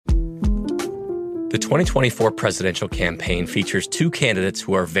The 2024 presidential campaign features two candidates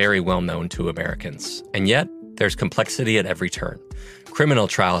who are very well known to Americans. And yet, there's complexity at every turn. Criminal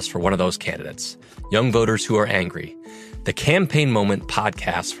trials for one of those candidates. Young voters who are angry. The Campaign Moment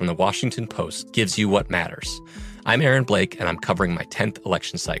podcast from the Washington Post gives you what matters. I'm Aaron Blake, and I'm covering my 10th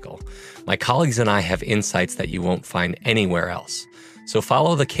election cycle. My colleagues and I have insights that you won't find anywhere else. So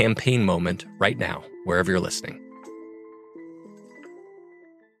follow the Campaign Moment right now, wherever you're listening.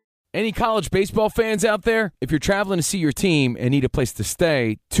 Any college baseball fans out there? If you're traveling to see your team and need a place to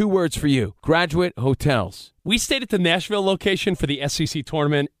stay, 2 words for you: Graduate Hotels. We stayed at the Nashville location for the SEC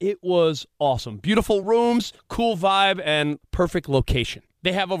tournament. It was awesome. Beautiful rooms, cool vibe, and perfect location.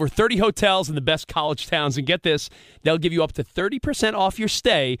 They have over 30 hotels in the best college towns, and get this, they'll give you up to 30% off your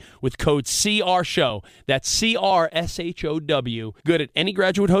stay with code CRSHOW. That's CRSHOW. Good at any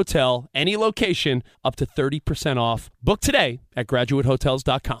Graduate Hotel, any location, up to 30% off. Book today at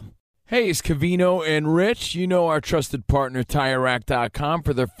graduatehotels.com. Hey, it's Covino and Rich. You know our trusted partner, TireRack.com,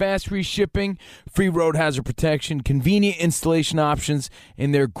 for their fast free shipping, free road hazard protection, convenient installation options,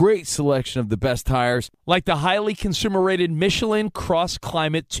 and their great selection of the best tires, like the highly consumer-rated Michelin Cross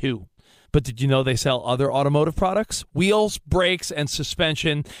Climate 2. But did you know they sell other automotive products? Wheels, brakes, and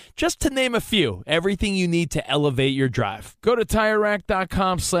suspension, just to name a few. Everything you need to elevate your drive. Go to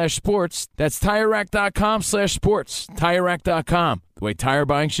TireRack.com/sports. That's TireRack.com/sports. TireRack.com, the way tire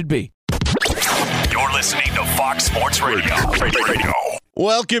buying should be. You're listening to Fox Sports Radio.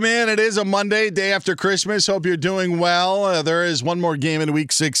 Welcome in. It is a Monday, day after Christmas. Hope you're doing well. There is one more game in Week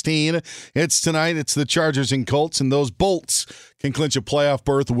 16. It's tonight. It's the Chargers and Colts, and those Bolts can clinch a playoff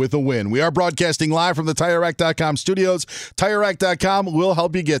berth with a win. We are broadcasting live from the TireRack.com studios. TireRack.com will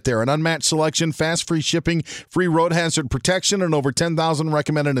help you get there. An unmatched selection, fast free shipping, free road hazard protection, and over 10,000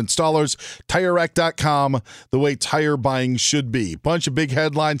 recommended installers. TireRack.com, the way tire buying should be. Bunch of big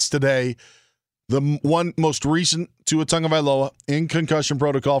headlines today. The one most recent, Tua Tagovailoa in concussion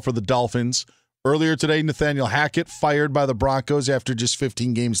protocol for the Dolphins. Earlier today, Nathaniel Hackett fired by the Broncos after just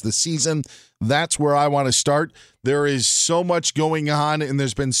 15 games this season. That's where I want to start. There is so much going on, and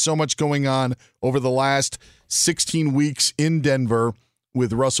there's been so much going on over the last 16 weeks in Denver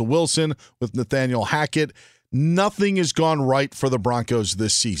with Russell Wilson, with Nathaniel Hackett. Nothing has gone right for the Broncos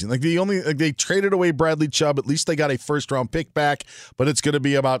this season. They traded away Bradley Chubb. At least they got a first-round pick back, but it's going to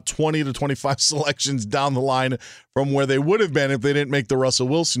be about 20 to 25 selections down the line from where they would have been if they didn't make the Russell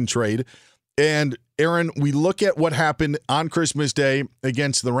Wilson trade. And, Aaron, we look at what happened on Christmas Day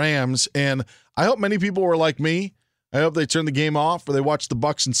against the Rams, and I hope many people were like me. I hope they turned the game off or they watched the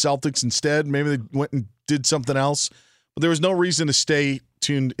Bucks and Celtics instead. Maybe they went and did something else. But there was no reason to stay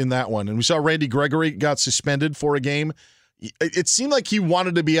tuned in that one. And we saw Randy Gregory got suspended for a game. It seemed like he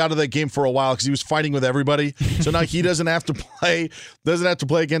wanted to be out of that game for a while because he was fighting with everybody. So now he doesn't have to play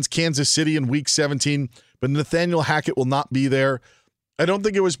against Kansas City in Week 17. But Nathaniel Hackett will not be there. I don't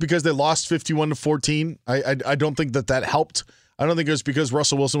think it was because they lost 51-14. I don't think that helped. I don't think it was because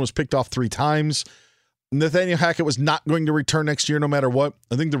Russell Wilson was picked off 3 times. Nathaniel Hackett was not going to return next year no matter what.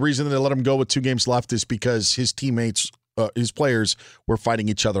 I think the reason that they let him go with 2 games left is because his teammates, his players, were fighting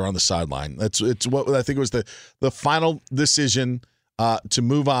each other on the sideline. It's what I think was the final decision to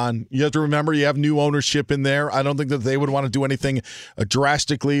move on. You have to remember you have new ownership in there. I don't think that they would want to do anything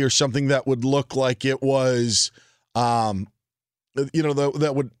drastically or something that would look like it was, that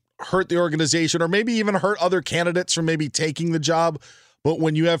would hurt the organization or maybe even hurt other candidates from maybe taking the job. But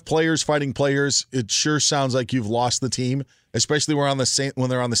when you have players fighting players, it sure sounds like you've lost the team, especially when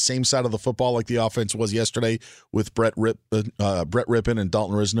they're on the same side of the football like the offense was yesterday with Brett Rippon and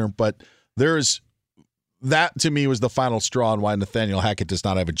Dalton Risner. But that to me was the final straw on why Nathaniel Hackett does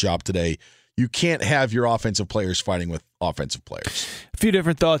not have a job today. You can't have your offensive players fighting with offensive players. A few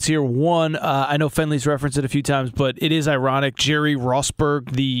different thoughts here. One, I know Fenley's referenced it a few times, but it is ironic. Jerry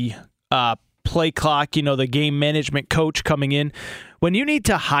Rosburg, the play clock, the game management coach coming in. When you need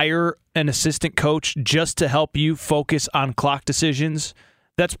to hire an assistant coach just to help you focus on clock decisions,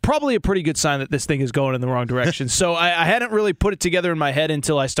 that's probably a pretty good sign that this thing is going in the wrong direction. So I hadn't really put it together in my head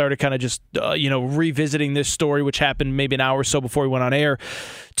until I started kind of just, revisiting this story, which happened maybe an hour or so before we went on air.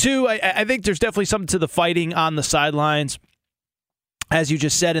 2, I think there's definitely something to the fighting on the sidelines, as you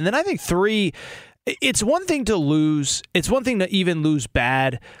just said. And then I think 3, it's one thing to lose. It's one thing to even lose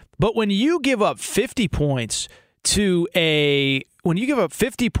bad. But when you give up 50 points to a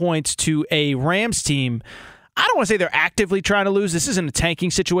Rams team, I don't want to say they're actively trying to lose. This isn't a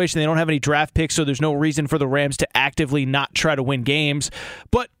tanking situation. They don't have any draft picks, so there's no reason for the Rams to actively not try to win games.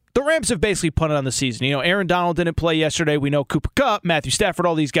 But the Rams have basically punted on the season. Aaron Donald didn't play yesterday. We know Cooper Kupp, Matthew Stafford,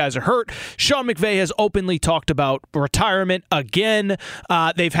 all these guys are hurt. Sean McVay has openly talked about retirement again.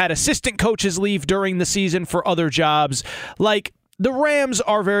 They've had assistant coaches leave during the season for other jobs. The Rams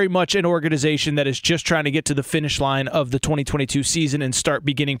are very much an organization that is just trying to get to the finish line of the 2022 season and start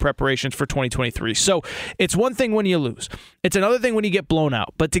beginning preparations for 2023. So it's one thing when you lose. It's another thing when you get blown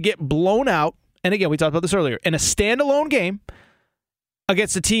out. But to get blown out, and again, we talked about this earlier, in a standalone game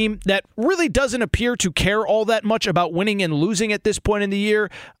against a team that really doesn't appear to care all that much about winning and losing at this point in the year,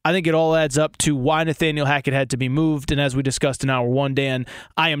 I think it all adds up to why Nathaniel Hackett had to be moved. And as we discussed in hour one, Dan,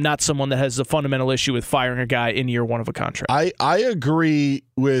 I am not someone that has a fundamental issue with firing a guy in year one of a contract. I agree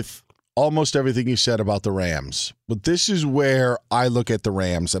with almost everything you said about the Rams, but this is where I look at the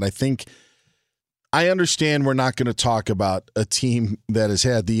Rams, and I think I understand we're not going to talk about a team that has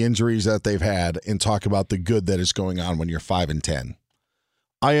had the injuries that they've had and talk about the good that is going on when you're 5-10.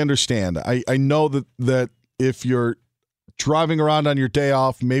 I understand. I know that if you're driving around on your day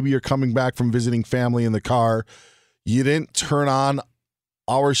off, maybe you're coming back from visiting family in the car, you didn't turn on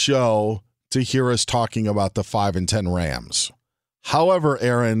our show to hear us talking about the 5-10 Rams. However,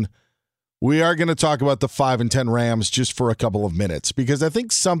 Aaron, we are going to talk about the 5-10 Rams just for a couple of minutes because I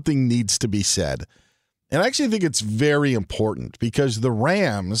think something needs to be said. And I actually think it's very important because the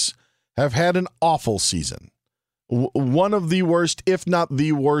Rams have had an awful season. One of the worst, if not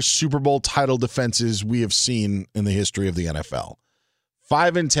the worst, Super Bowl title defenses we have seen in the history of the NFL.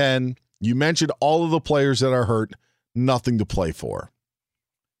 5-10, you mentioned all of the players that are hurt, nothing to play for.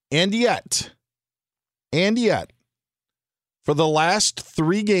 And yet, for the last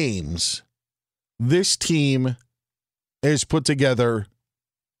 3 games, this team has put together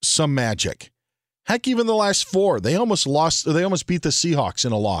some magic. Heck, even the last 4, they almost beat the Seahawks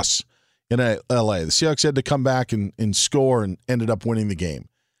in a loss in LA. The Seahawks had to come back and score and ended up winning the game.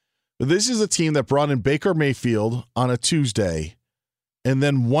 But this is a team that brought in Baker Mayfield on a Tuesday and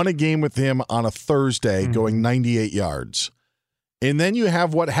then won a game with him on a Thursday going 98 yards. And then you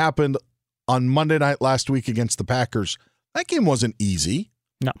have what happened on Monday night last week against the Packers. That game wasn't easy.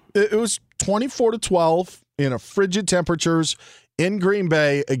 No. It was 24-12 in a frigid temperatures in Green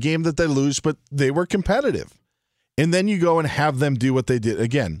Bay, a game that they lose, but they were competitive. And then you go and have them do what they did,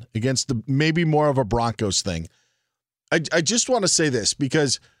 again, against the maybe more of a Broncos thing. I just want to say this,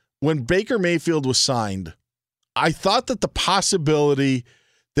 because when Baker Mayfield was signed, I thought that the possibility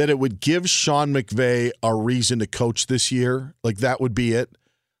that it would give Sean McVay a reason to coach this year, like that would be it.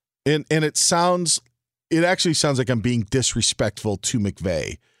 And it actually sounds like I'm being disrespectful to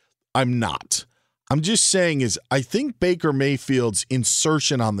McVay. I'm not. I'm just saying I think Baker Mayfield's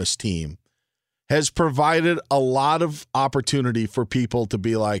insertion on this team has provided a lot of opportunity for people to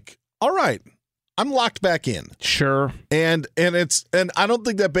be like, all right, I'm locked back in. Sure. And I don't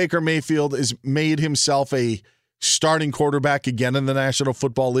think that Baker Mayfield has made himself a starting quarterback again in the National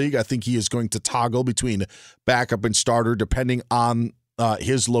Football League. I think he is going to toggle between backup and starter depending on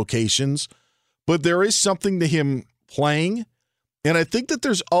his locations. But there is something to him playing, and I think that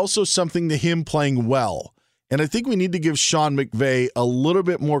there's also something to him playing well. And I think we need to give Sean McVay a little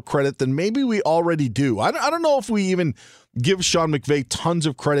bit more credit than maybe we already do. I don't know if we even give Sean McVay tons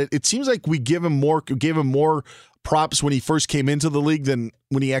of credit. It seems like we gave him more props when he first came into the league than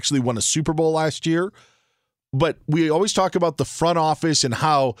when he actually won a Super Bowl last year. But we always talk about the front office and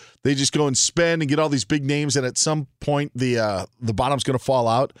how they just go and spend and get all these big names, and at some point the bottom's going to fall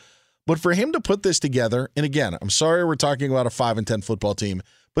out. But for him to put this together, and again, I'm sorry we're talking about a 5-10 football team,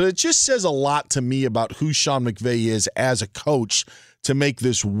 but it just says a lot to me about who Sean McVay is as a coach to make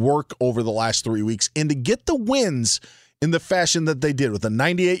this work over the last 3 weeks and to get the wins in the fashion that they did with a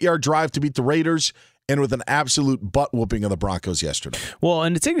 98-yard drive to beat the Raiders and with an absolute butt-whooping of the Broncos yesterday. Well,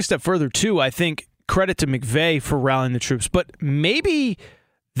 and to take a step further, too, I think credit to McVay for rallying the troops, but maybe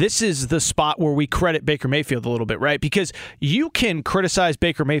this is the spot where we credit Baker Mayfield a little bit, right? Because you can criticize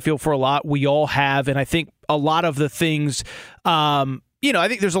Baker Mayfield for a lot. We all have, and I think a lot of the things I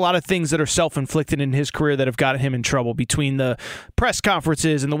think there's a lot of things that are self-inflicted in his career that have gotten him in trouble between the press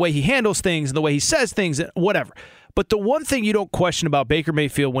conferences and the way he handles things and the way he says things and whatever. But the one thing you don't question about Baker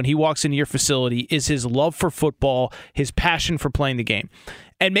Mayfield when he walks into your facility is his love for football, his passion for playing the game.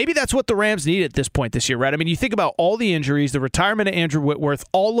 And maybe that's what the Rams need at this point this year, right? I mean, you think about all the injuries, the retirement of Andrew Whitworth,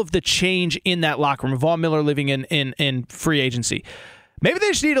 all of the change in that locker room, Von Miller living in free agency. Maybe they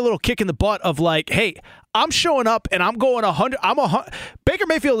just need a little kick in the butt of like, hey, I'm showing up and I'm going 100. Baker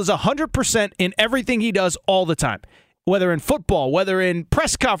Mayfield is 100% in everything he does all the time. whether in football, whether in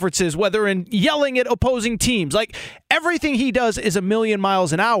press conferences, whether in yelling at opposing teams. Like, everything he does is a million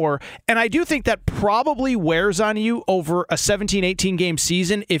miles an hour, and I do think that probably wears on you over a 17, 18-game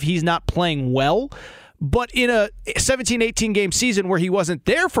season if he's not playing well. But in a 17, 18-game season where he wasn't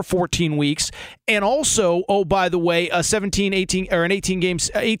there for 14 weeks, and also, oh, by the way, a 17, 18, or an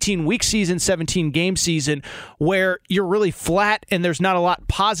 18-week season, 17-game season where you're really flat and there's not a lot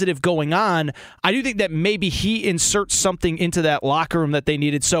positive going on, I do think that maybe he inserts something into that locker room that they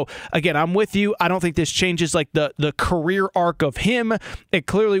needed. So, again, I'm with you. I don't think this changes like the career arc of him. It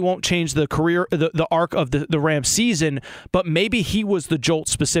clearly won't change the career, the arc of the Rams season, but maybe he was the jolt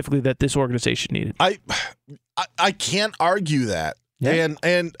specifically that this organization needed. I can't argue that. Yeah.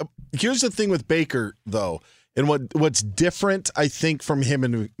 And here's the thing with Baker, though, and what's different, I think, from him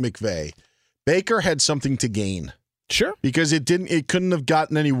and McVay. Baker had something to gain. Sure. Because it couldn't have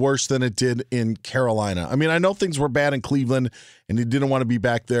gotten any worse than it did in Carolina. I mean, I know things were bad in Cleveland, and he didn't want to be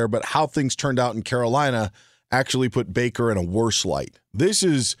back there, but how things turned out in Carolina actually put Baker in a worse light. This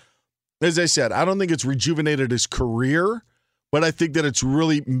is, as I said, I don't think it's rejuvenated his career, but I think that it's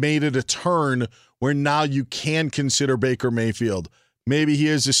really made it a turn where now you can consider Baker Mayfield. Maybe he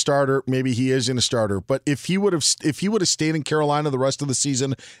is a starter, maybe he isn't a starter. But if he would have stayed in Carolina the rest of the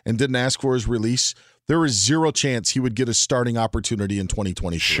season and didn't ask for his release, there is zero chance he would get a starting opportunity in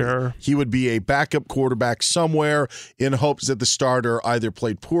 2023. Sure. He would be a backup quarterback somewhere in hopes that the starter either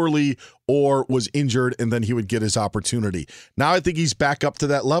played poorly or was injured, and then he would get his opportunity. Now I think he's back up to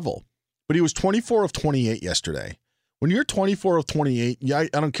that level. But he was 24 of 28 yesterday. When you're 24 of 28, I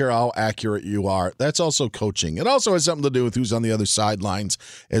don't care how accurate you are. That's also coaching. It also has something to do with who's on the other sidelines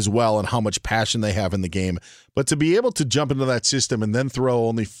as well and how much passion they have in the game. But to be able to jump into that system and then throw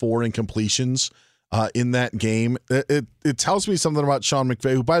only 4 incompletions in that game, it tells me something about Sean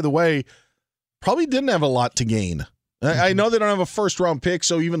McVay, who, by the way, probably didn't have a lot to gain. I know they don't have a first-round pick,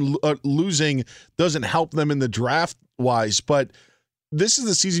 so even losing doesn't help them in the draft-wise, but this is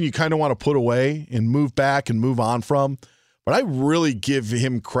the season you kind of want to put away and move back and move on from. But I really give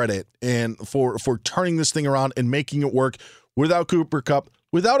him credit and for turning this thing around and making it work without Cooper Kupp,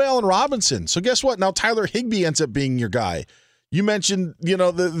 without Allen Robinson. So guess what? Now Tyler Higbee ends up being your guy. You mentioned,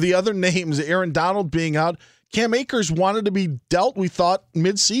 the other names, Aaron Donald being out. Cam Akers wanted to be dealt, we thought,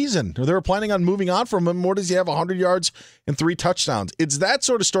 mid-season. Or they were planning on moving on from him. What does he have, 100 yards and 3 touchdowns? It's that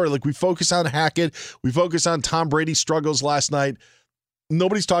sort of story. Like, we focus on Hackett. We focus on Tom Brady's struggles last night.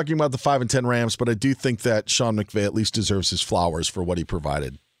 Nobody's talking about the 5-10 Rams, but I do think that Sean McVay at least deserves his flowers for what he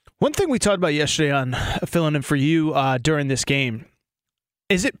provided. One thing we talked about yesterday on filling in for you during this game,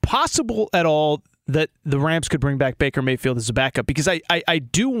 is it possible at all that the Rams could bring back Baker Mayfield as a backup? Because I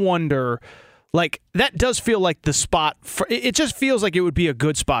do wonder, like, that does feel like the spot for it. Just feels like it would be a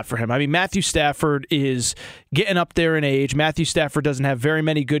good spot for him. I mean, Matthew Stafford is getting up there in age. Matthew Stafford doesn't have very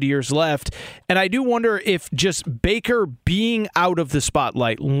many good years left. And I do wonder if just Baker being out of the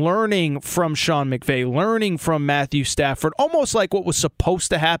spotlight, learning from Sean McVay, learning from Matthew Stafford, almost like what was supposed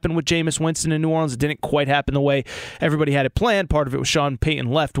to happen with Jameis Winston in New Orleans. It didn't quite happen the way everybody had it planned. Part of it was Sean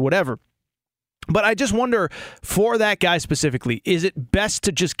Payton left, whatever. But I just wonder, for that guy specifically, is it best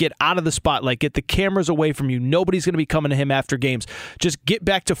to just get out of the spotlight, get the cameras away from you? Nobody's going to be coming to him after games. Just get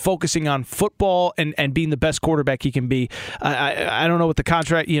back to focusing on football and being the best quarterback he can be. I don't know what the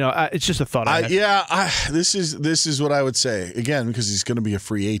contract, it's just a thought. This is what I would say. Again, because he's going to be a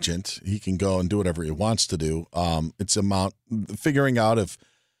free agent, he can go and do whatever he wants to do. It's figuring out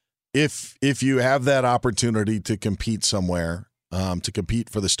if you have that opportunity to compete somewhere, to compete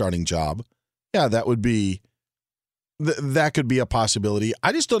for the starting job. Yeah, that would be that could be a possibility.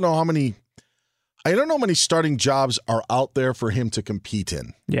 I just don't know how many starting jobs are out there for him to compete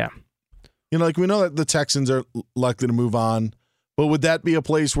in. Yeah. Like, we know that the Texans are likely to move on, but would that be a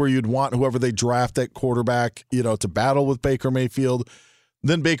place where you'd want whoever they draft at quarterback, to battle with Baker Mayfield?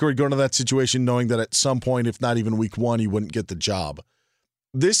 Then Baker would go into that situation knowing that at some point, if not even week 1, he wouldn't get the job.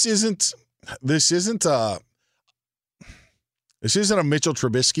 This isn't a Mitchell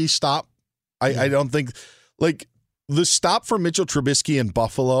Trubisky stop. I don't think, like, the stop for Mitchell Trubisky in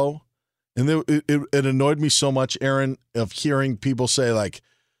Buffalo, and it annoyed me so much, Aaron, of hearing people say, like,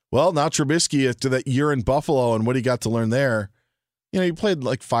 well, now Trubisky, after that year in Buffalo and what he got to learn there, he played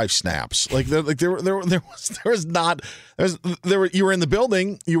like 5 snaps. Like, you were in the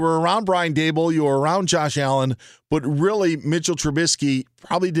building, you were around Brian Dable, you were around Josh Allen, but really Mitchell Trubisky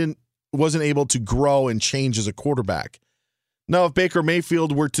probably wasn't able to grow and change as a quarterback. Now, if Baker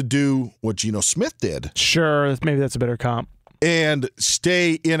Mayfield were to do what Geno Smith did. Sure, maybe that's a better comp. And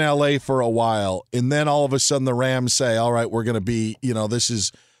stay in L.A. for a while, and then all of a sudden the Rams say, all right, we're going to be, this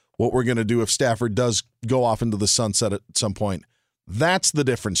is what we're going to do if Stafford does go off into the sunset at some point. That's the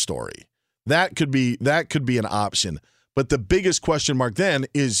different story. That could be an option. But the biggest question mark then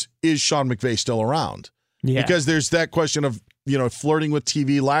is Sean McVay still around? Yeah. Because there's that question of, flirting with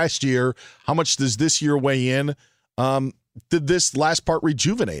TV last year. How much does this year weigh in? Did this last part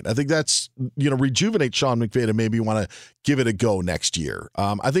rejuvenate? I think that's, rejuvenate Sean McVay to maybe want to give it a go next year.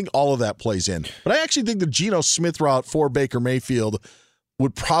 I think all of that plays in. But I actually think the Geno Smith route for Baker Mayfield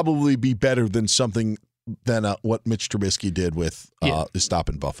would probably be better than what Mitch Trubisky did with his stop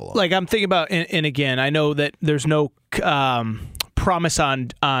in Buffalo. Like I'm thinking about, and again, I know that there's no promise on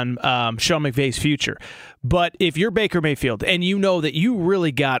Sean McVay's future, but if you're Baker Mayfield and you know that you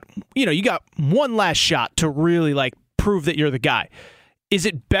really got, you got one last shot to really prove that you're the guy, is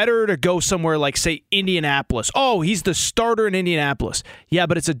it better to go somewhere like, say, Indianapolis? Oh, he's the starter in Indianapolis. Yeah,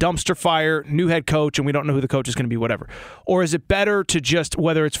 but it's a dumpster fire, new head coach, and we don't know who the coach is going to be, whatever. Or is it better to just,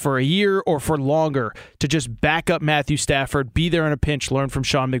 whether it's for a year or for longer, to just back up Matthew Stafford, be there in a pinch, learn from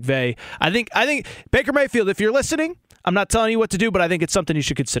Sean McVay? I think Baker Mayfield, if you're listening, I'm not telling you what to do, but I think it's something you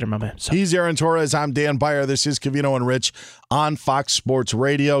should consider, my man. So. He's Aaron Torres. I'm Dan Beyer. This is Covino and Rich on Fox Sports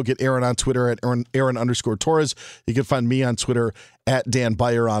Radio. Get Aaron on Twitter at Aaron_Torres. You can find me on Twitter at Dan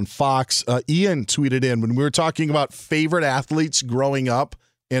Beyer on Fox. Ian tweeted in when we were talking about favorite athletes growing up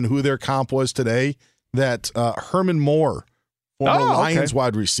and who their comp was today, that Herman Moore, former Lions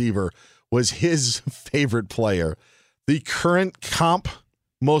wide receiver, was his favorite player. The current comp,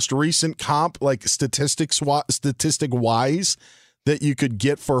 most recent comp, statistic-wise, that you could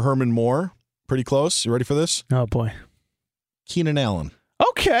get for Herman Moore, pretty close. You ready for this? Oh, boy. Keenan Allen.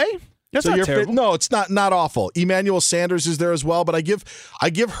 Okay. That's not terrible. No, it's not awful. Emmanuel Sanders is there as well, but I give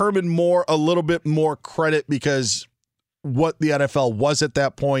Herman Moore a little bit more credit because what the NFL was at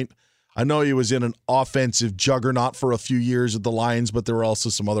that point. I know he was in an offensive juggernaut for a few years at the Lions, but there were also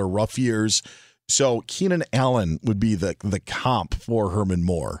some other rough years. So Keenan Allen would be the comp for Herman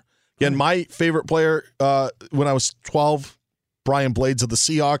Moore. Again, my favorite player when I was 12, Brian Blades of the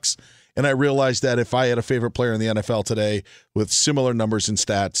Seahawks, and I realized that if I had a favorite player in the NFL today with similar numbers and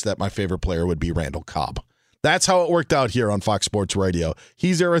stats, that my favorite player would be Randall Cobb. That's how it worked out here on Fox Sports Radio.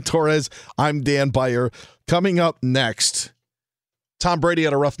 He's Aaron Torres. I'm Dan Beyer. Coming up next, Tom Brady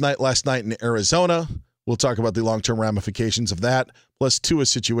had a rough night last night in Arizona. We'll talk about the long-term ramifications of that, plus Tua's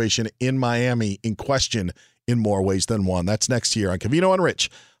situation in Miami in question in more ways than one. That's next here on Covino and Rich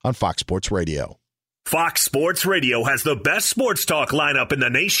on Fox Sports Radio. Fox Sports Radio has the best sports talk lineup in the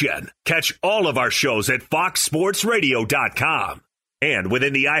nation. Catch all of our shows at foxsportsradio.com. And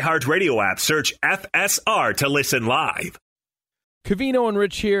within the iHeartRadio app, search FSR to listen live. Covino and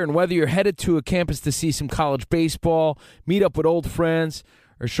Rich here, and whether you're headed to a campus to see some college baseball, meet up with old friends,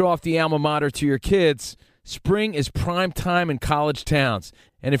 or show off the alma mater to your kids, spring is prime time in college towns.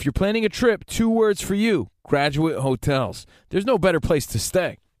 And if you're planning a trip, 2 words for you: Graduate Hotels. There's no better place to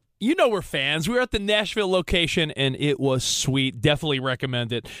stay. You know we're fans. We were at the Nashville location, and it was sweet. Definitely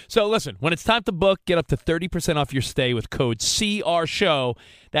recommend it. So listen, when it's time to book, get up to 30% off your stay with code CRSHOW.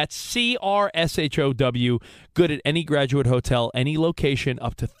 That's CRSHOW. Good at any Graduate Hotel, any location,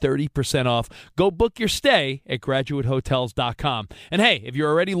 up to 30% off. Go book your stay at graduatehotels.com. And hey, if you're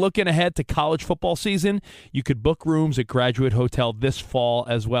already looking ahead to college football season, you could book rooms at Graduate Hotel this fall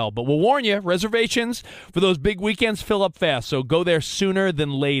as well. But we'll warn you, reservations for those big weekends fill up fast, so go there sooner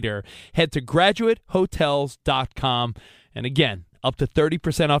than later. Head to graduatehotels.com. And again, up to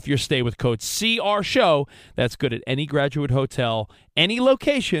 30% off your stay with code CRSHOW. That's good at any Graduate Hotel, any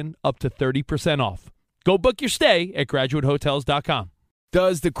location, up to 30% off. Go book your stay at graduatehotels.com.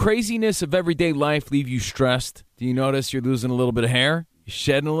 Does the craziness of everyday life leave you stressed? Do you notice you're losing a little bit of hair? You're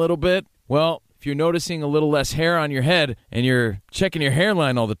shedding a little bit? Well, if you're noticing a little less hair on your head and you're checking your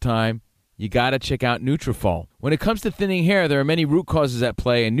hairline all the time, you got to check out Nutrafol. When it comes to thinning hair, there are many root causes at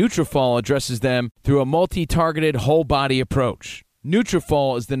play, and Nutrafol addresses them through a multi-targeted whole-body approach.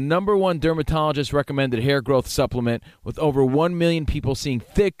 Nutrafol is the #1 dermatologist-recommended hair growth supplement, with over 1 million people seeing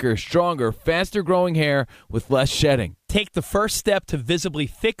thicker, stronger, faster-growing hair with less shedding. Take the first step to visibly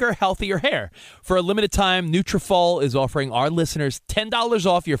thicker, healthier hair. For a limited time, Nutrafol is offering our listeners $10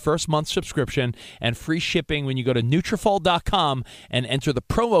 off your first month subscription and free shipping when you go to Nutrafol.com and enter the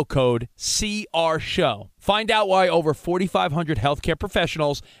promo code CRSHOW. Find out why over 4,500 healthcare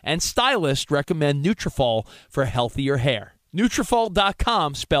professionals and stylists recommend Nutrafol for healthier hair.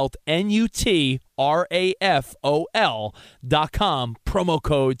 Nutrafol.com, spelled Nutrafol.com, promo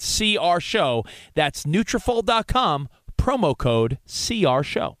code CRSHOW. That's Nutrafol.com, promo code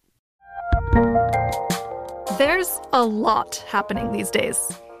CRSHOW. There's a lot happening these days,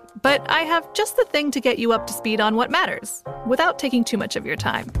 but I have just the thing to get you up to speed on what matters without taking too much of your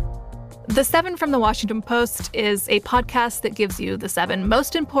time. The 7 from the Washington Post is a podcast that gives you the 7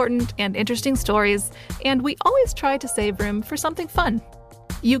 most important and interesting stories, and we always try to save room for something fun.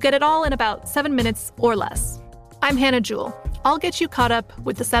 You get it all in about 7 minutes or less. I'm Hannah Jewell. I'll get you caught up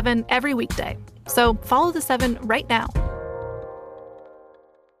with the 7 every weekday. So follow the 7 right now.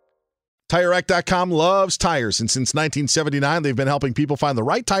 TireRack.com loves tires, and since 1979, they've been helping people find the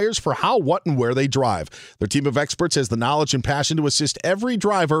right tires for how, what, and where they drive. Their team of experts has the knowledge and passion to assist every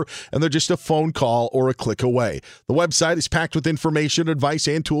driver, and they're just a phone call or a click away. The website is packed with information, advice,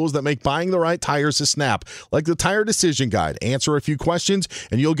 and tools that make buying the right tires a snap, like the Tire Decision Guide. Answer a few questions,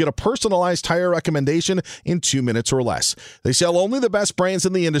 and you'll get a personalized tire recommendation in 2 minutes or less. They sell only the best brands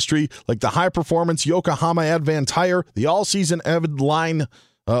in the industry, like the high-performance Yokohama Advan tire, the all-season Evid lineup,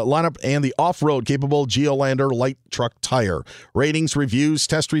 and the off-road capable Geolander light truck tire. Ratings, reviews,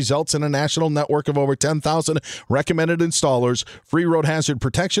 test results, and a national network of over 10,000 recommended installers, free road hazard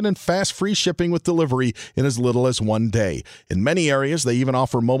protection, and fast free shipping with delivery in as little as 1 day. In many areas, they even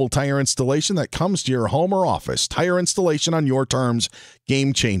offer mobile tire installation that comes to your home or office. Tire installation on your terms.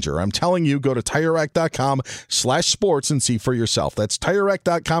 Game changer. I'm telling you, go to TireRack.com/sports and see for yourself. That's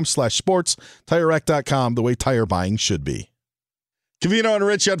TireRack.com/sports. TireRack.com, the way tire buying should be. Covino and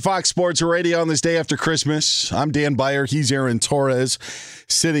Rich on Fox Sports Radio on this day after Christmas. I'm Dan Beyer. He's Aaron Torres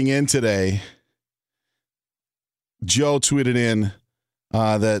sitting in today. Joe tweeted in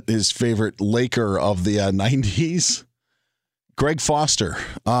that his favorite Laker of the 90s, Greg Foster.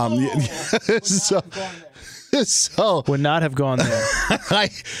 So would not have gone there.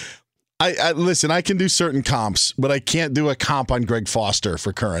 I listen, I can do certain comps, but I can't do a comp on Greg Foster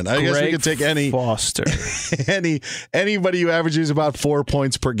for current. I guess we could take any Foster. anybody who averages about 4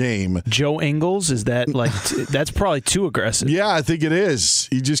 points per game. Joe Ingles, is that like that's probably too aggressive? Yeah, I think it is.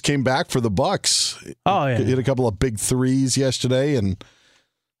 He just came back for the Bucks. Oh yeah, he hit a couple of big threes yesterday and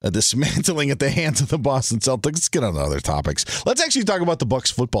a dismantling at the hands of the Boston Celtics. Let's get on to other topics. Let's actually talk about the Bucks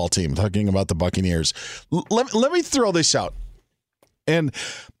football team. Talking about the Buccaneers. Let me throw this out. And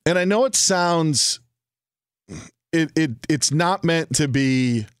I know it sounds it's not meant to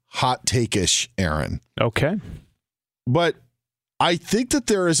be hot take-ish, Aaron. Okay. But I think that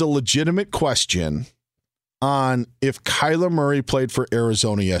there is a legitimate question on if Kyler Murray played for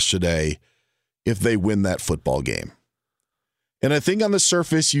Arizona yesterday, if they win that football game. And I think on the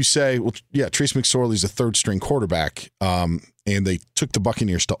surface you say, well, yeah, Trace McSorley's a third-string quarterback, and they took the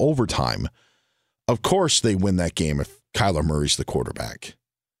Buccaneers to overtime. Of course they win that game if Kyler Murray's the quarterback.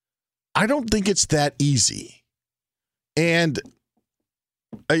 I don't think it's that easy. And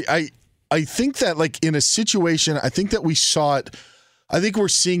I think that, like, in a situation, I think that we saw it. I think we're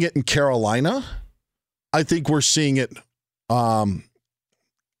seeing it in Carolina. I think we're seeing it. The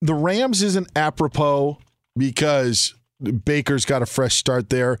Rams isn't apropos because Baker's got a fresh start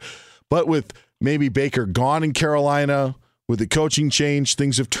there. But with maybe Baker gone in Carolina, with the coaching change,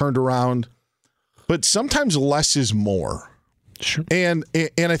 things have turned around. But sometimes less is more. Sure. And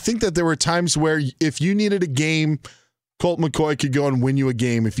I think that there were times where if you needed a game, Colt McCoy could go and win you a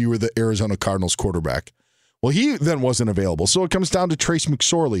game if you were the Arizona Cardinals quarterback. Well, he then wasn't available. So it comes down to Trace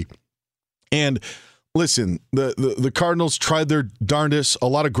McSorley. And listen, the Cardinals tried their darndest. A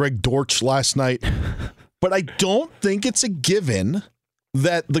lot of Greg Dortch last night. But I don't think it's a given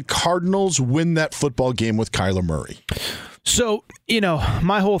that the Cardinals win that football game with Kyler Murray. So,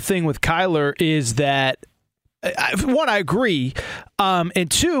 my whole thing with Kyler is that, one, I agree.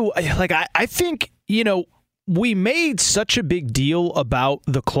 And two, I think, we made such a big deal about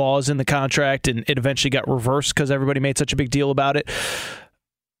the clause in the contract, and it eventually got reversed because everybody made such a big deal about it.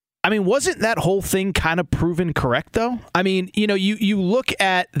 I mean, wasn't that whole thing kind of proven correct, though? I mean, you look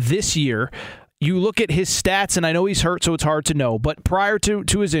at this year. You look at his stats, and I know he's hurt, so it's hard to know. But prior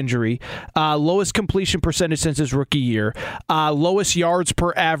to his injury, lowest completion percentage since his rookie year, lowest yards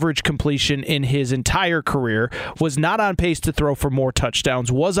per average completion in his entire career, was not on pace to throw for more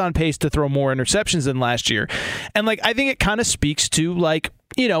touchdowns, was on pace to throw more interceptions than last year. And, I think it kind of speaks to,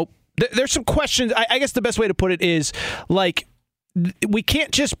 there's some questions. I guess the best way to put it is, we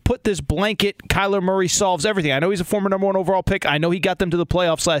can't just put this blanket Kyler Murray solves everything. I know he's a former number 1 overall pick. I know he got them to the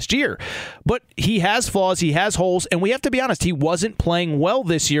playoffs last year. But he has flaws. He has holes. And we have to be honest, he wasn't playing well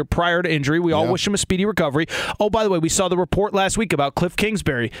this year prior to injury. We all wish him a speedy recovery. Oh, by the way, we saw the report last week about Cliff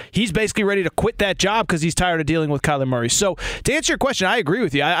Kingsbury. He's basically ready to quit that job because he's tired of dealing with Kyler Murray. So to answer your question, I agree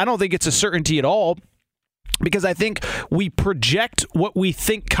with you. I don't think it's a certainty at all. Because I think we project what we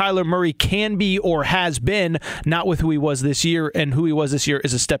think Kyler Murray can be or has been, not with who he was this year, and who he was this year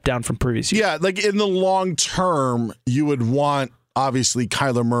is a step down from previous years. Yeah, in the long term, you would want, obviously,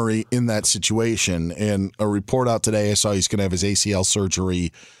 Kyler Murray in that situation. And a report out today, I saw he's going to have his ACL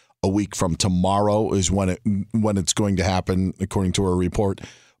surgery a week from tomorrow is when it's going to happen, according to a report.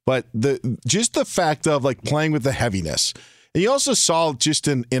 But just the fact of like playing with the heaviness. And you also saw just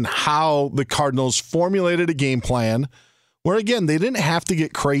in how the Cardinals formulated a game plan where, again, they didn't have to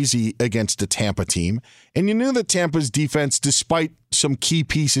get crazy against a Tampa team. And you knew that Tampa's defense, despite some key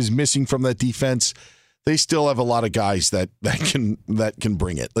pieces missing from that defense, they still have a lot of guys that can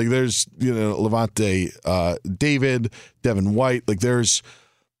bring it. Like there's, Levante David, Devin White. Like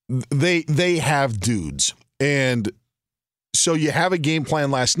they have dudes. And so you have a game plan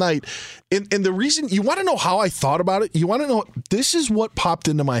last night. And the reason, you want to know how I thought about it? You want to know, this is what popped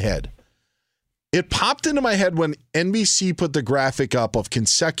into my head. It popped into my head when NBC put the graphic up of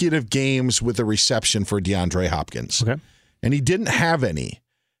consecutive games with a reception for DeAndre Hopkins. Okay. And he didn't have any.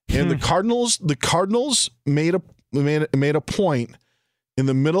 And the Cardinals made a point in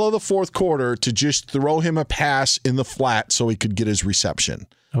the middle of the fourth quarter to just throw him a pass in the flat so he could get his reception.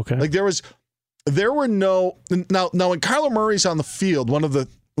 Okay. Like there were no now when Kyler Murray's on the field, one of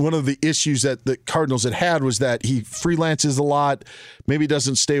the issues that the Cardinals had was that he freelances a lot, maybe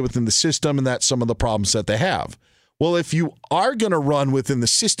doesn't stay within the system, and that's some of the problems that they have. Well, if you are going to run within the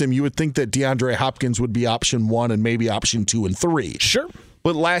system, you would think that DeAndre Hopkins would be option 1 and maybe option 2 and 3. Sure.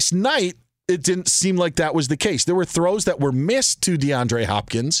 But last night, it didn't seem like that was the case. There were throws that were missed to DeAndre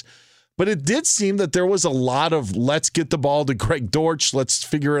Hopkins, but it did seem that there was a lot of let's get the ball to Greg Dortch. Let's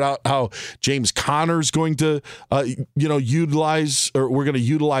figure it out how James Conner's going to, utilize, or we're going to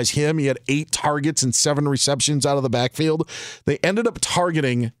utilize him. He had 8 targets and 7 receptions out of the backfield. They ended up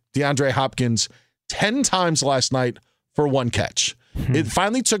targeting DeAndre Hopkins 10 times last night for 1 catch. It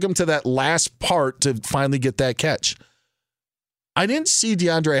finally took him to that last part to finally get that catch. I didn't see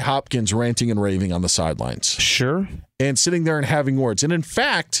DeAndre Hopkins ranting and raving on the sidelines. Sure. And sitting there and having words. And in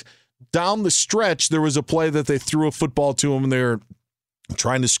fact, down the stretch, there was a play that they threw a football to him and they were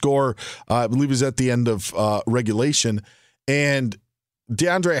trying to score, I believe it was at the end of regulation. And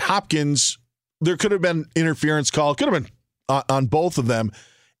DeAndre Hopkins, there could have been interference call, could have been on both of them.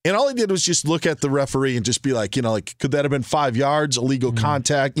 And all he did was just look at the referee and just be like, could that have been 5 yards, illegal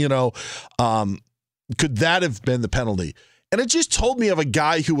contact? Could that have been the penalty? And it just told me of a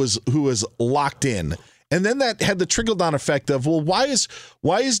guy who was locked in. And then that had the trickle-down effect of, well, why is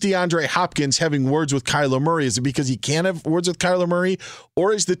DeAndre Hopkins having words with Kyler Murray? Is it because he can't have words with Kyler Murray?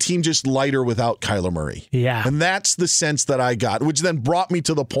 Or is the team just lighter without Kyler Murray? Yeah. And that's the sense that I got, which then brought me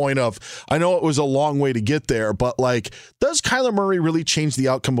to the point of, I know it was a long way to get there, but does Kyler Murray really change the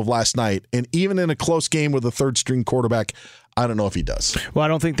outcome of last night? And even in a close game with a third-string quarterback, I don't know if he does. Well, I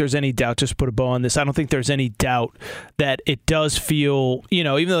don't think there's any doubt, just to put a bow on this, I don't think there's any doubt that it does feel,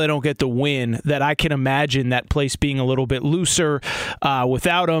 even though they don't get the win, that I can imagine that place being a little bit looser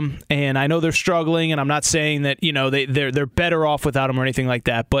without him. And I know they're struggling, and I'm not saying that, they're better off without him or anything like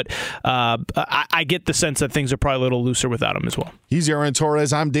that, but I get the sense that things are probably a little looser without him as well. He's Aaron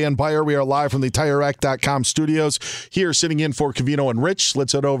Torres. I'm Dan Beyer. We are live from the TireRack.com studios here, sitting in for Covino and Rich.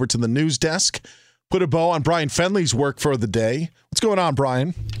 Let's head over to the news desk. Put a bow on Brian Fenley's work for the day. What's going on,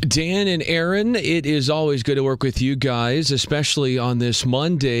 Brian? Dan and Aaron, it is always good to work with you guys, especially on this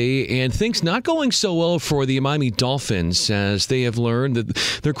Monday. And things not going so well for the Miami Dolphins, as they have learned that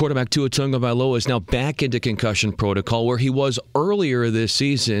their quarterback Tua Tagovailoa is now back into concussion protocol, where he was earlier this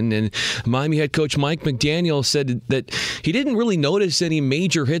season. And Miami head coach Mike McDaniel said that he didn't really notice any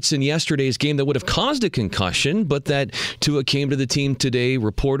major hits in yesterday's game that would have caused a concussion, but that Tua came to the team today,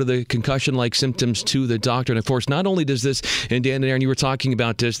 reported the concussion-like symptoms to the doctor. And of course, not only does this, and Dan and Aaron, you were talking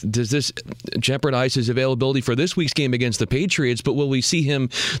about this, does this jeopardize his availability for this week's game against the Patriots, but will we see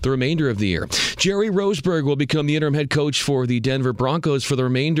him the remainder of the year? Jerry Roseberg will become the interim head coach for the Denver Broncos for the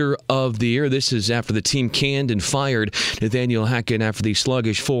remainder of the year. This is after the team canned and fired Nathaniel Hackett after the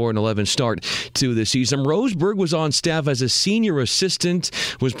sluggish 4-11 start to the season. Roseberg was on staff as a senior assistant,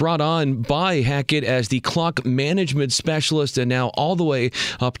 was brought on by Hackett as the clock management specialist, and now all the way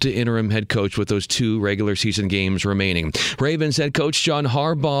up to interim head coach with those 2 regular season games remaining. Ravens head coach John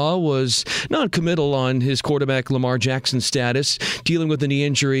Harbaugh was non-committal on his quarterback Lamar Jackson's status, dealing with a knee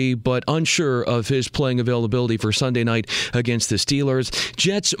injury, but unsure of his playing availability for Sunday night against the Steelers.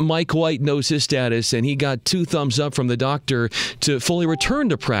 Jets' Mike White knows his status, and he got 2 thumbs up from the doctor to fully return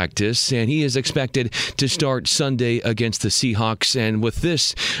to practice, and he is expected to start Sunday against the Seahawks. And with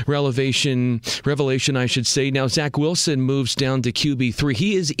this revelation, I should say, now Zach Wilson moves down to QB3.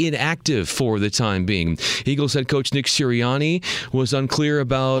 He is inactive for the time being. Eagles head coach Nick Sirianni was unclear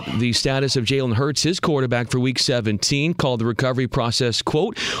about the status of Jalen Hurts, his quarterback, for Week 17, called the recovery process,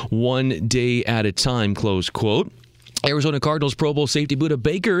 quote, 1 day at a time, close quote. Arizona Cardinals Pro Bowl safety Budda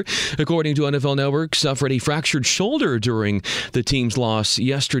Baker, according to NFL Network, suffered a fractured shoulder during the team's loss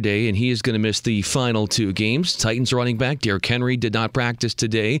yesterday, and he is going to miss the final 2 games. Titans running back Derrick Henry did not practice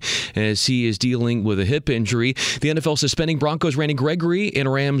today as he is dealing with a hip injury. The NFL suspending Broncos Randy Gregory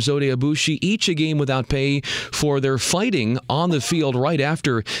and Rams Ode Abushi, each a game without pay for their fighting on the field right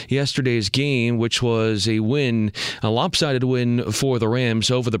after yesterday's game, which was a lopsided win for the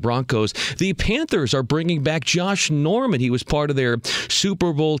Rams over the Broncos. The Panthers are bringing back Josh Norman. He was part of their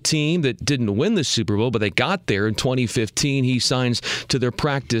Super Bowl team that didn't win the Super Bowl, but they got there in 2015. He signs to their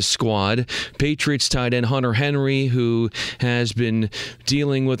practice squad. Patriots tight end Hunter Henry, who has been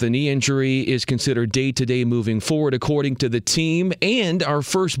dealing with a knee injury, is considered day-to-day moving forward, according to the team. And our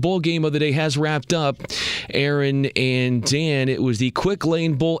first bowl game of the day has wrapped up. Aaron and Dan, it was the Quick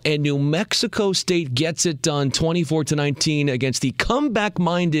Lane Bowl, and New Mexico State gets it done 24-19 against the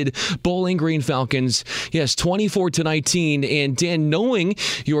comeback-minded Bowling Green Falcons. Yes, 24-19. And Dan, knowing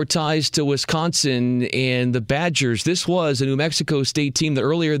your ties to Wisconsin and the Badgers, this was a New Mexico State team that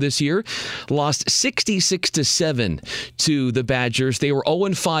earlier this year lost 66-7 to the Badgers. They were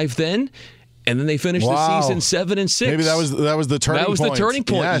 0-5 then. And then they finished the season 7-6. Maybe that was the turning point. That was the turning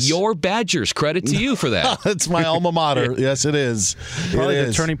point. Yes. Your Badgers. Credit to you for that. That's my alma mater. Yes, it is. Probably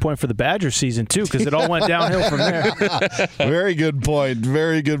the turning point for the Badgers season, too, because it all went downhill from there. Very good point.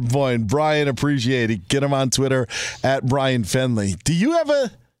 Very good point. Brian, appreciate it. Get him on Twitter at Brian Fenley. Do you have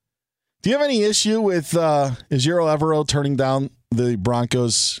any issue with Ejiro Evero turning down the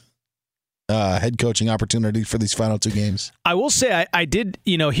Broncos head coaching opportunity for these final 2 games? I will say I did,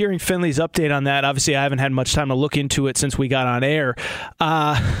 hearing Finley's update on that, obviously I haven't had much time to look into it since we got on air.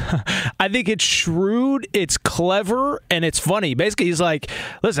 I think it's shrewd, it's clever, and it's funny. Basically, he's like,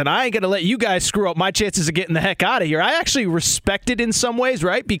 listen, I ain't going to let you guys screw up my chances of getting the heck out of here. I actually respect it in some ways,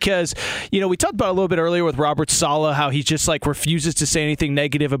 right? Because, we talked about it a little bit earlier with Robert Saleh, how he just refuses to say anything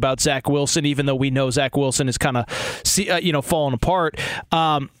negative about Zach Wilson, even though we know Zach Wilson is kind of, falling apart.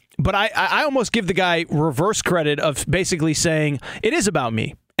 But I almost give the guy reverse credit of basically saying, it is about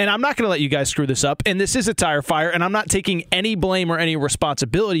me, and I'm not going to let you guys screw this up, and this is a tire fire, and I'm not taking any blame or any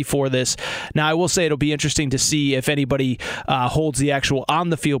responsibility for this. Now, I will say it'll be interesting to see if anybody holds the actual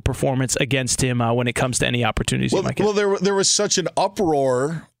on-the-field performance against him when it comes to any opportunities he might get. Well, there was such an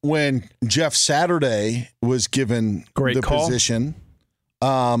uproar when Jeff Saturday was given the position,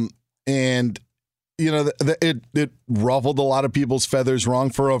 and it ruffled a lot of people's feathers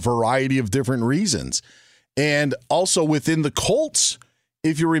wrong for a variety of different reasons. And also within the Colts,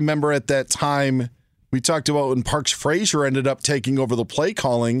 if you remember at that time, we talked about when Parks Frazier ended up taking over the play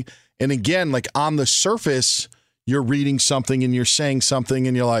calling. And again, on the surface, you're reading something and you're saying something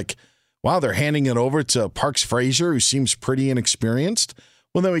and you're like, wow, they're handing it over to Parks Frazier, who seems pretty inexperienced.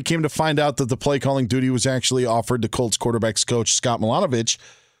 Well, then we came to find out that the play calling duty was actually offered to Colts quarterbacks coach Scott Milanovic,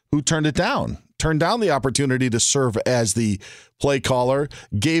 who turned down the opportunity to serve as the play caller,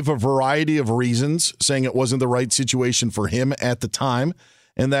 gave a variety of reasons, saying it wasn't the right situation for him at the time,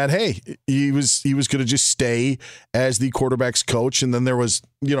 and that, hey, he was going to just stay as the quarterback's coach. And then there was,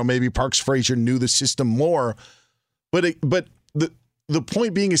 maybe Parks Frazier knew the system more. But the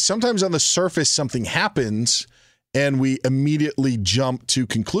point being is sometimes on the surface something happens and we immediately jump to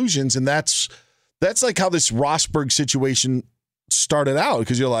conclusions, and that's how this Rosberg situation started out,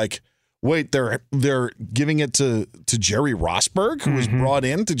 because you're like, wait, they're giving it to Jerry Rosberg, who was brought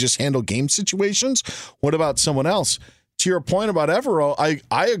in to just handle game situations? What about someone else? To your point about Evero,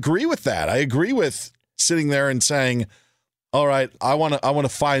 I agree with that. I agree with sitting there and saying, all right, I want to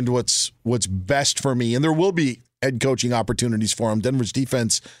find what's best for me, and there will be head coaching opportunities for him. Denver's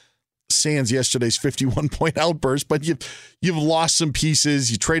defense sans yesterday's 51-point outburst, but you've lost some pieces.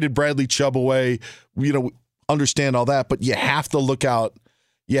 You traded Bradley Chubb away. Understand all that, but you have to look out.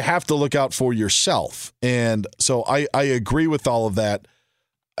 You have to look out for yourself. And so I agree with all of that.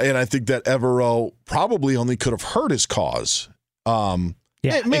 And I think that Evero probably only could have hurt his cause.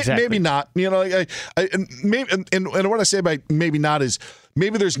 Exactly. Maybe not. Maybe, and what I say about maybe not is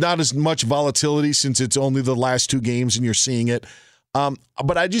maybe there's not as much volatility since it's only the last 2 games and you're seeing it.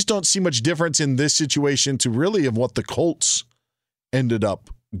 But I just don't see much difference in this situation to really of what the Colts ended up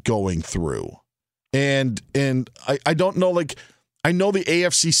going through. And I don't know, I know the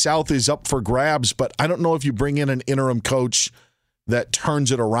AFC South is up for grabs, but I don't know if you bring in an interim coach that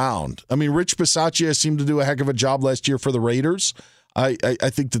turns it around. I mean, Rich Bisaccia seemed to do a heck of a job last year for the Raiders. I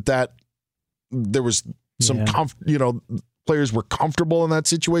think that there was some, players were comfortable in that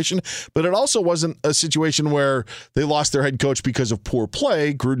situation, but it also wasn't a situation where they lost their head coach because of poor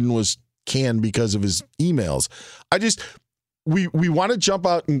play. Gruden was canned because of his emails. we want to jump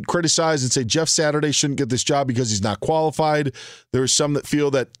out and criticize and say Jeff Saturday shouldn't get this job because he's not qualified. There are some that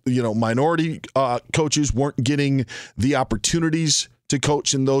feel that, minority coaches weren't getting the opportunities to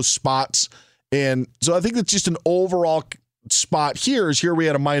coach in those spots. And so I think that's just an overall spot here we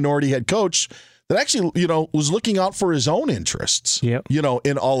had a minority head coach that actually, was looking out for his own interests,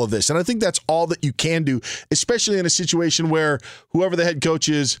 in all of this. And I think that's all that you can do, especially in a situation where whoever the head coach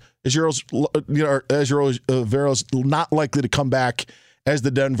is, Vero's not likely to come back as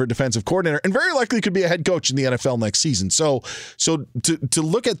the Denver defensive coordinator and very likely could be a head coach in the NFL next season. So to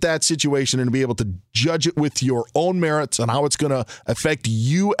look at that situation and be able to judge it with your own merits and how it's going to affect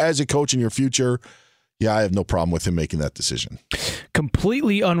you as a coach in your future, I have no problem with him making that decision.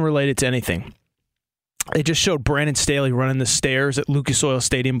 Completely unrelated to anything. They just showed Brandon Staley running the stairs at Lucas Oil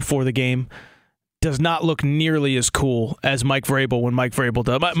Stadium before the game. Does not look nearly as cool as Mike Vrabel when Mike Vrabel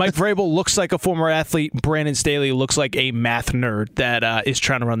does. Mike Vrabel looks like a former athlete. Brandon Staley looks like a math nerd that is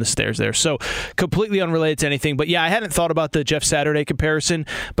trying to run the stairs there. So completely unrelated to anything. But I hadn't thought about the Jeff Saturday comparison,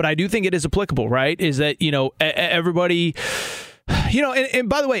 but I do think it is applicable, right? Is that, everybody... and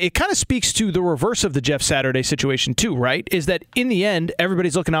by the way, it kind of speaks to the reverse of the Jeff Saturday situation too, right? Is that in the end,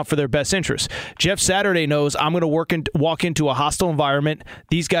 everybody's looking out for their best interests. Jeff Saturday knows I'm going to walk into a hostile environment.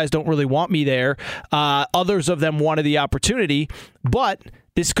 These guys don't really want me there. Others of them wanted the opportunity, but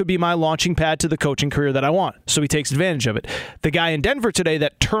this could be my launching pad to the coaching career that I want. So he takes advantage of it. The guy in Denver today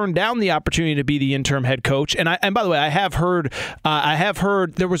that turned down the opportunity to be the interim head coach, and by the way, I have heard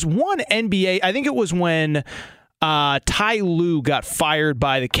there was one NBA. I think it was when Ty Lue got fired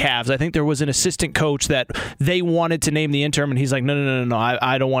by the Cavs. I think there was an assistant coach that they wanted to name the interim, and he's like, no,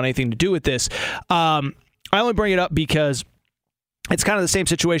 I don't want anything to do with this. I only bring it up because it's kind of the same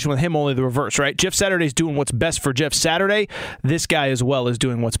situation with him, only the reverse, right? Jeff Saturday's doing what's best for Jeff Saturday. This guy as well is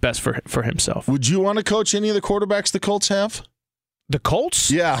doing what's best for himself. Would you want to coach any of the quarterbacks the Colts have? The Colts?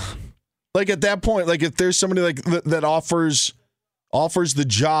 Yeah. Like at that point, like if there's somebody like that offers the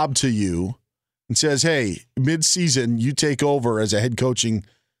job to you, and says, "Hey, mid-season, you take over as a head coaching,"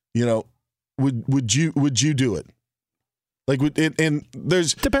 would you do it? Like, and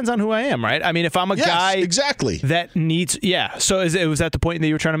there's depends on who I am, right? I mean, if I'm a guy exactly that needs, So was that the point that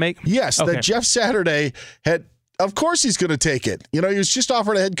you were trying to make? Yes, okay. That Jeff Saturday had. Of course, he's going to take it. He was just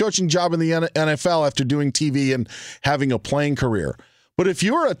offered a head coaching job in the NFL after doing TV and having a playing career. But if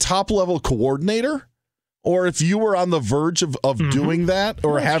you were a top-level coordinator, or if you were on the verge of doing that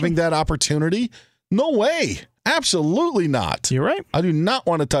or having that opportunity, no way. Absolutely not. You're right. I do not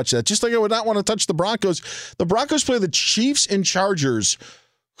want to touch that. Just like I would not want to touch the Broncos. The Broncos play the Chiefs and Chargers,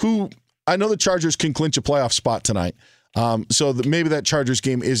 who I know the Chargers can clinch a playoff spot tonight. So maybe that Chargers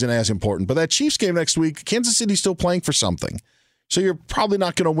game isn't as important. But that Chiefs game next week, Kansas City's still playing for something. So you're probably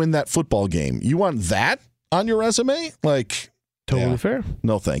not going to win that football game. You want that on your resume? Totally fair.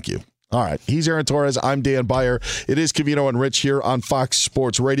 No, thank you. All right. He's Aaron Torres. I'm Dan Beyer. It is Covino and Rich here on Fox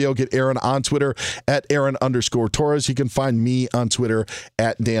Sports Radio. Get Aaron on Twitter at Aaron_Torres. He can find me on Twitter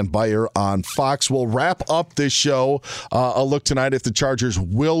at Dan Beyer on Fox. We'll wrap up this show. A look tonight if the Chargers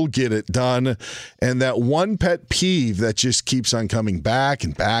will get it done. And that one pet peeve that just keeps on coming back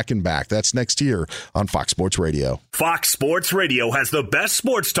and back and back. That's next here on Fox Sports Radio. Fox Sports Radio has the best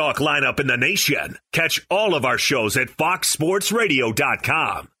sports talk lineup in the nation. Catch all of our shows at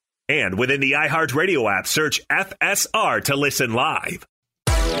foxsportsradio.com. And within the iHeartRadio app, search FSR to listen live.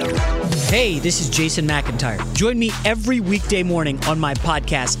 Hey, this is Jason McIntyre. Join me every weekday morning on my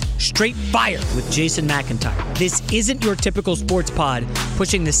podcast, Straight Fire with Jason McIntyre. This isn't your typical sports pod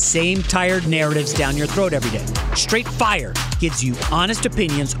pushing the same tired narratives down your throat every day. Straight Fire gives you honest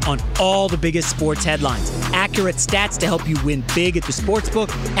opinions on all the biggest sports headlines, accurate stats to help you win big at the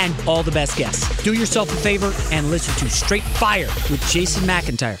sportsbook, and all the best guests. Do yourself a favor and listen to Straight Fire with Jason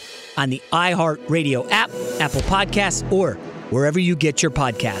McIntyre on the iHeartRadio app, Apple Podcasts, or wherever you get your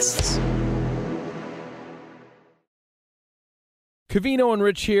podcasts. Covino and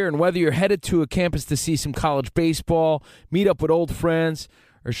Rich here, and whether you're headed to a campus to see some college baseball, meet up with old friends,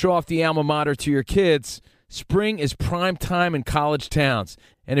 or show off the alma mater to your kids, spring is prime time in college towns.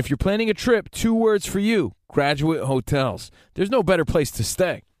 And if you're planning a trip, 2 words for you: Graduate Hotels. There's no better place to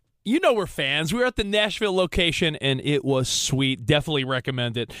stay. You know we're fans. We were at the Nashville location, and it was sweet. Definitely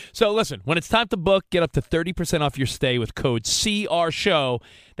recommend it. So listen, when it's time to book, get up to 30% off your stay with code CRSHOW.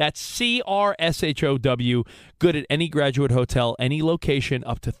 That's CRSHOW. Good at any Graduate Hotel, any location,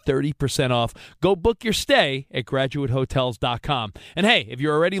 up to 30% off. Go book your stay at graduatehotels.com. And hey, if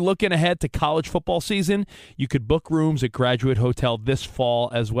you're already looking ahead to college football season, you could book rooms at Graduate Hotel this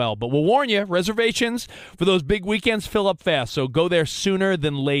fall as well. But we'll warn you, reservations for those big weekends fill up fast, so go there sooner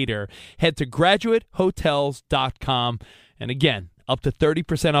than later. Head to graduatehotels.com. And again, up to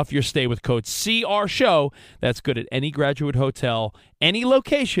 30% off your stay with code CRSHOW. That's good at any Graduate Hotel, any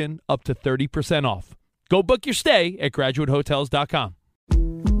location, up to 30% off. Go book your stay at graduatehotels.com.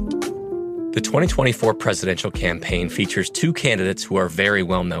 The 2024 presidential campaign features two candidates who are very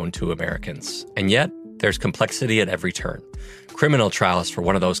well known to Americans. And yet, there's complexity at every turn. Criminal trials for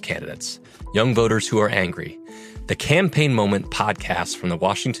one of those candidates. Young voters who are angry. The Campaign Moment podcast from the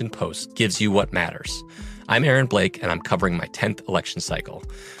Washington Post gives you what matters. I'm Aaron Blake, and I'm covering my 10th election cycle.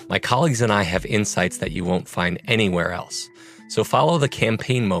 My colleagues and I have insights that you won't find anywhere else. So follow The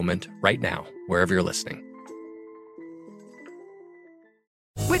Campaign Moment right now, wherever you're listening.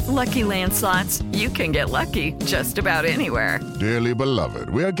 With Lucky Land Slots, you can get lucky just about anywhere. Dearly beloved,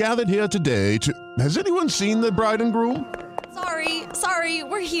 we are gathered here today to... Has anyone seen the bride and groom? Sorry,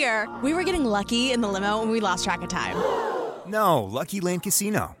 we're here. We were getting lucky in the limo and we lost track of time. No, Lucky Land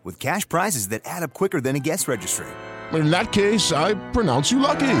Casino, with cash prizes that add up quicker than a guest registry. In that case, I pronounce you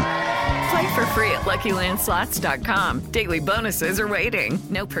lucky. Play for free at LuckyLandSlots.com. Daily bonuses are waiting.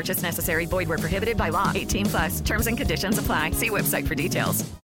 No purchase necessary. Void where prohibited by law. 18+. Terms and conditions apply. See website for details.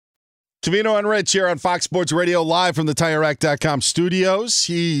 Tavino and Rich here on Fox Sports Radio, live from the TireRack.com studios.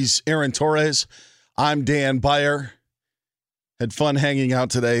 He's Aaron Torres. I'm Dan Beyer. Had fun hanging out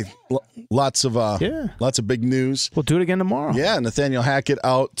today. Lots of big news. We'll do it again tomorrow. Yeah, Nathaniel Hackett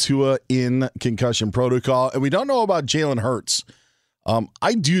out, Tua in concussion protocol. And we don't know about Jalen Hurts.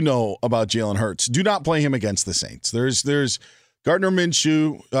 I do know about Jalen Hurts. Do not play him against the Saints. There's Gardner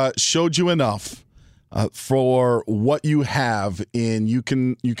Minshew showed you enough for what you have, and you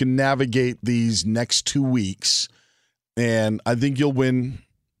can navigate these next 2 weeks. And I think you'll win.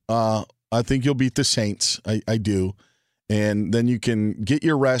 I think you'll beat the Saints. I do. And then you can get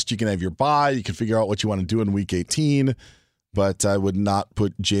your rest. You can have your bye. You can figure out what you want to do in Week 18. But I would not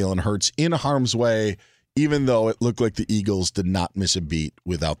put Jalen Hurts in harm's way, even though it looked like the Eagles did not miss a beat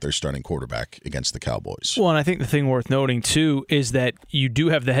without their starting quarterback against the Cowboys. Well, and I think the thing worth noting, too, is that you do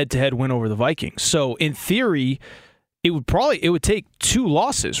have the head-to-head win over the Vikings. So, in theory, it would take 2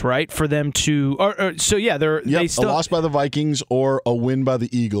 losses, right, for them to they still, a loss by the Vikings or a win by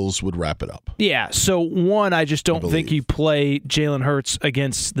the Eagles would wrap it up. Yeah, so one, I just don't think you play Jalen Hurts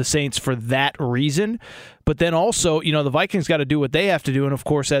against the Saints for that reason. But then also, the Vikings got to do what they have to do, and of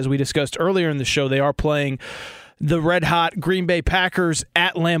course, as we discussed earlier in the show, they are playing the red-hot Green Bay Packers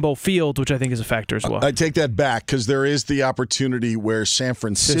at Lambeau Field, which I think is a factor as well. I take that back because there is the opportunity where San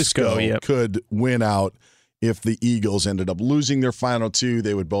Francisco could win out. If the Eagles ended up losing their final 2,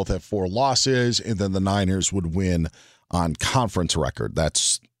 they would both have 4 losses, and then the Niners would win on conference record.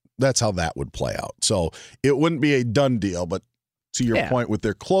 That's how that would play out. So it wouldn't be a done deal, but to your point with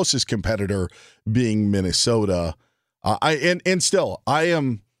their closest competitor being Minnesota, I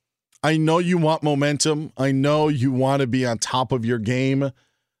know you want momentum. I know you want to be on top of your game,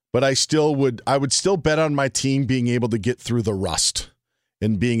 but I would still bet on my team being able to get through the rust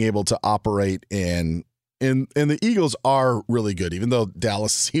and being able to operate and the Eagles are really good, even though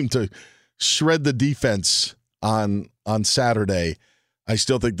Dallas seemed to shred the defense on Saturday. I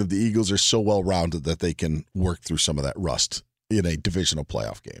still think that the Eagles are so well-rounded that they can work through some of that rust in a divisional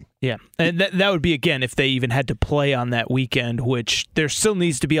playoff game. Yeah, and that would be, again, if they even had to play on that weekend, which there still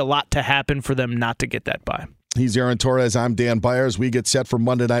needs to be a lot to happen for them not to get that bye. He's Aaron Torres. I'm Dan Beyer. As we get set for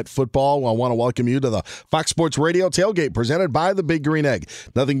Monday Night Football, I want to welcome you to the Fox Sports Radio Tailgate presented by the Big Green Egg.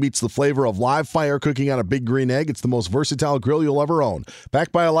 Nothing beats the flavor of live fire cooking on a Big Green Egg. It's the most versatile grill you'll ever own.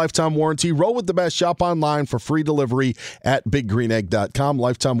 Backed by a lifetime warranty, roll with the best. Shop online for free delivery at BigGreenEgg.com.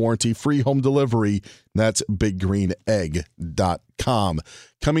 Lifetime warranty, free home delivery. That's BigGreenEgg.com.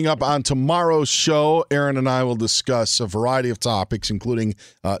 Coming up on tomorrow's show, Aaron and I will discuss a variety of topics, including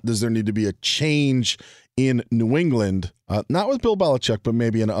does there need to be a change in New England, not with Bill Belichick, but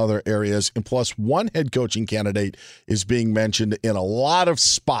maybe in other areas. And plus, one head coaching candidate is being mentioned in a lot of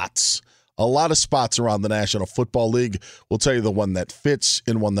spots around the National Football League. We'll tell you the one that fits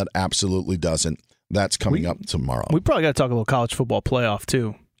and one that absolutely doesn't. That's coming up tomorrow. We probably got to talk a little college football playoff,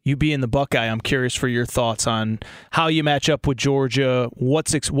 too. You being the Buckeye, I'm curious for your thoughts on how you match up with Georgia,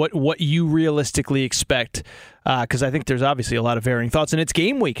 what you realistically expect, because I think there's obviously a lot of varying thoughts, and it's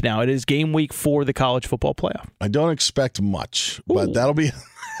game week now. It is game week for the college football playoff. I don't expect much, but that'll be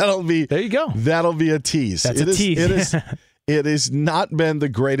there you go. That'll be a tease. That's a tease. It has not been the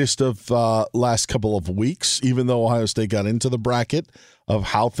greatest of last couple of weeks, even though Ohio State got into the bracket of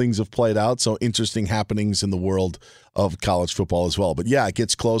how things have played out. So interesting happenings in the world of college football as well. But yeah, it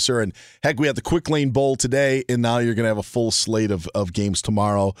gets closer. And heck, we had the Quick Lane Bowl today, and now you're going to have a full slate of games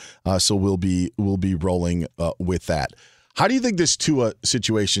tomorrow. So we'll be rolling with that. How do you think this Tua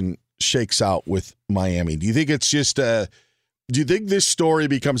situation shakes out with Miami? Do you think it's just Do you think this story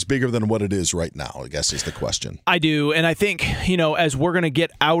becomes bigger than what it is right now, I guess is the question. I do, and I think, as we're going to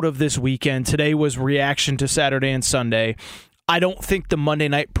get out of this weekend, today was reaction to Saturday and Sunday. I don't think the Monday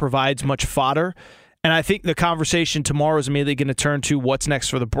night provides much fodder, and I think the conversation tomorrow is immediately going to turn to what's next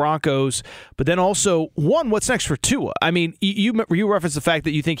for the Broncos, but then also, what's next for Tua? I mean, you referenced the fact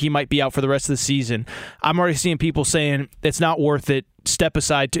that you think he might be out for the rest of the season. I'm already seeing people saying it's not worth it, step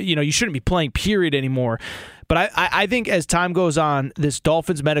aside, you shouldn't be playing, period, anymore. But I think as time goes on, this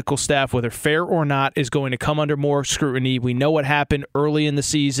Dolphins medical staff, whether fair or not, is going to come under more scrutiny. We know what happened early in the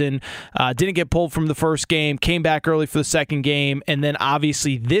season. Didn't get pulled from the first game, came back early for the second game, and then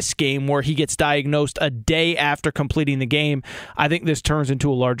obviously this game where he gets diagnosed a day after completing the game. I think this turns into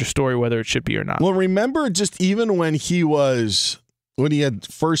a larger story, whether it should be or not. Well, remember just even when he had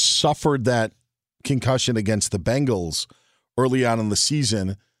first suffered that concussion against the Bengals early on in the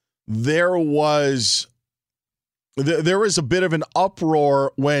season, there was a bit of an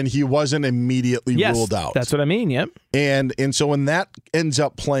uproar when he wasn't immediately ruled out. That's what I mean, yep. And so when that ends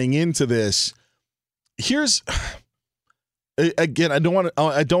up playing into this, here's again, I don't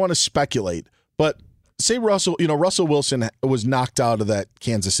want to speculate, but say Russell Wilson was knocked out of that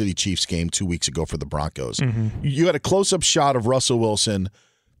Kansas City Chiefs game 2 weeks ago for the Broncos. Mm-hmm. You had a close-up shot of Russell Wilson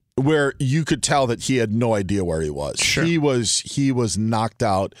where you could tell that he had no idea where he was. Sure. He was knocked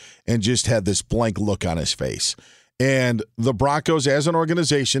out and just had this blank look on his face. And the Broncos, as an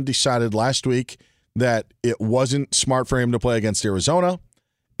organization, decided last week that it wasn't smart for him to play against Arizona.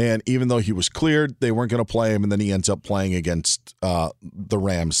 And even though he was cleared, they weren't going to play him. And then he ends up playing against the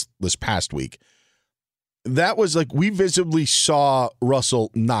Rams this past week. That was like we visibly saw Russell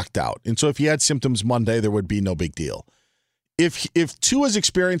knocked out. And so if he had symptoms Monday, there would be no big deal. If Tua's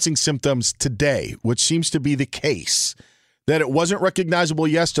experiencing symptoms today, which seems to be the case, that it wasn't recognizable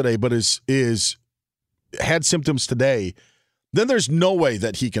yesterday, but is had symptoms today, then there's no way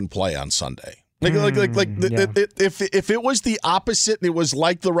that he can play on Sunday. If it was the opposite and it was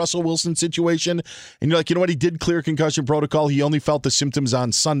like the Russell Wilson situation, and you're like, you know what, he did clear concussion protocol, he only felt the symptoms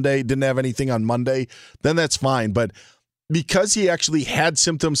on Sunday, didn't have anything on Monday, then that's fine. But because he actually had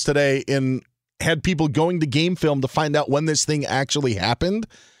symptoms today and had people going to game film to find out when this thing actually happened,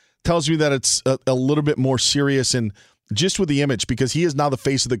 tells me that it's a little bit more serious, and just with the image, because he is now the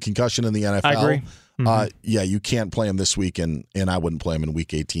face of the concussion in the NFL. I agree. Mm-hmm. You can't play him this week, and I wouldn't play him in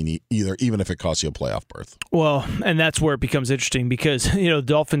Week 18 either, even if it costs you a playoff berth. Well, and that's where it becomes interesting because, the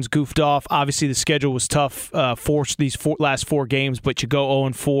Dolphins goofed off. Obviously, the schedule was tough for these last four games, but you go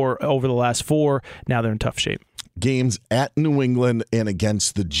 0-4 over the last four. Now they're in tough shape. Games at New England and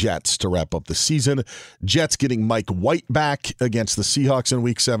against the Jets to wrap up the season. Jets getting Mike White back against the Seahawks in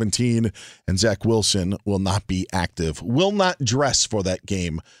Week 17, and Zach Wilson will not be active, will not dress for that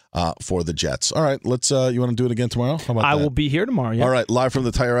game for the Jets. All right, let's. You want to do it again tomorrow? How about I that? will be here tomorrow. Yeah. All right, live from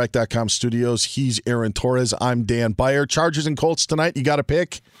the TireRack.com studios. He's Aaron Torres. I'm Dan Beyer. Chargers and Colts tonight. You got to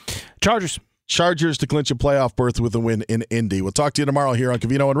pick Chargers to clinch a playoff berth with a win in Indy. We'll talk to you tomorrow here on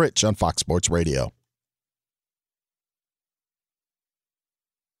Covino and Rich on Fox Sports Radio.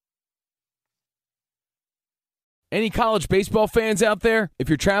 Any college baseball fans out there? If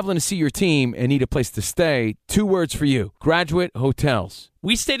you're traveling to see your team and need a place to stay, 2 words for you: Graduate Hotels.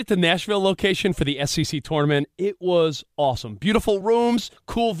 We stayed at the Nashville location for the SEC tournament. It was awesome. Beautiful rooms,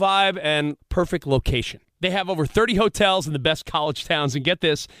 cool vibe, and perfect location. They have over 30 hotels in the best college towns, and get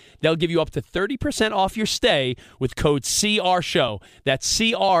this, they'll give you up to 30% off your stay with code CRSHOW. That's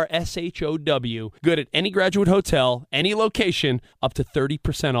CRSHOW. Good at any Graduate Hotel, any location, up to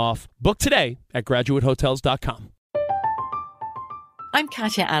 30% off. Book today at graduatehotels.com. I'm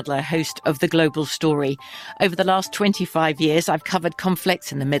Katya Adler, host of The Global Story. Over the last 25 years, I've covered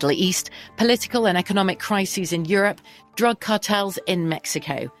conflicts in the Middle East, political and economic crises in Europe, drug cartels in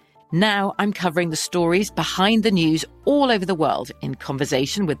Mexico. Now I'm covering the stories behind the news all over the world in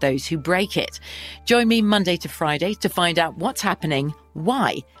conversation with those who break it. Join me Monday to Friday to find out what's happening,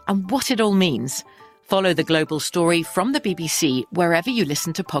 why, and what it all means. Follow The Global Story from the BBC wherever you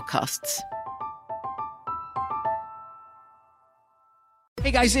listen to podcasts. Hey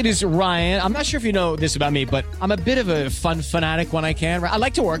guys, it is Ryan. I'm not sure if you know this about me, but I'm a bit of a fun fanatic when I can. I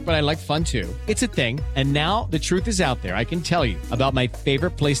like to work, but I like fun too. It's a thing. And now the truth is out there. I can tell you about my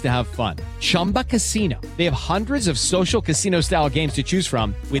favorite place to have fun. Chumba Casino. They have hundreds of social casino style games to choose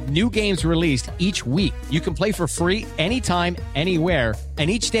from with new games released each week. You can play for free anytime, anywhere. And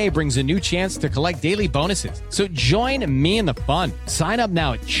each day brings a new chance to collect daily bonuses. So join me in the fun. Sign up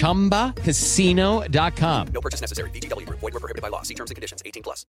now at ChumbaCasino.com. No purchase necessary. VGW. Void where prohibited by law. See terms and conditions. 18+.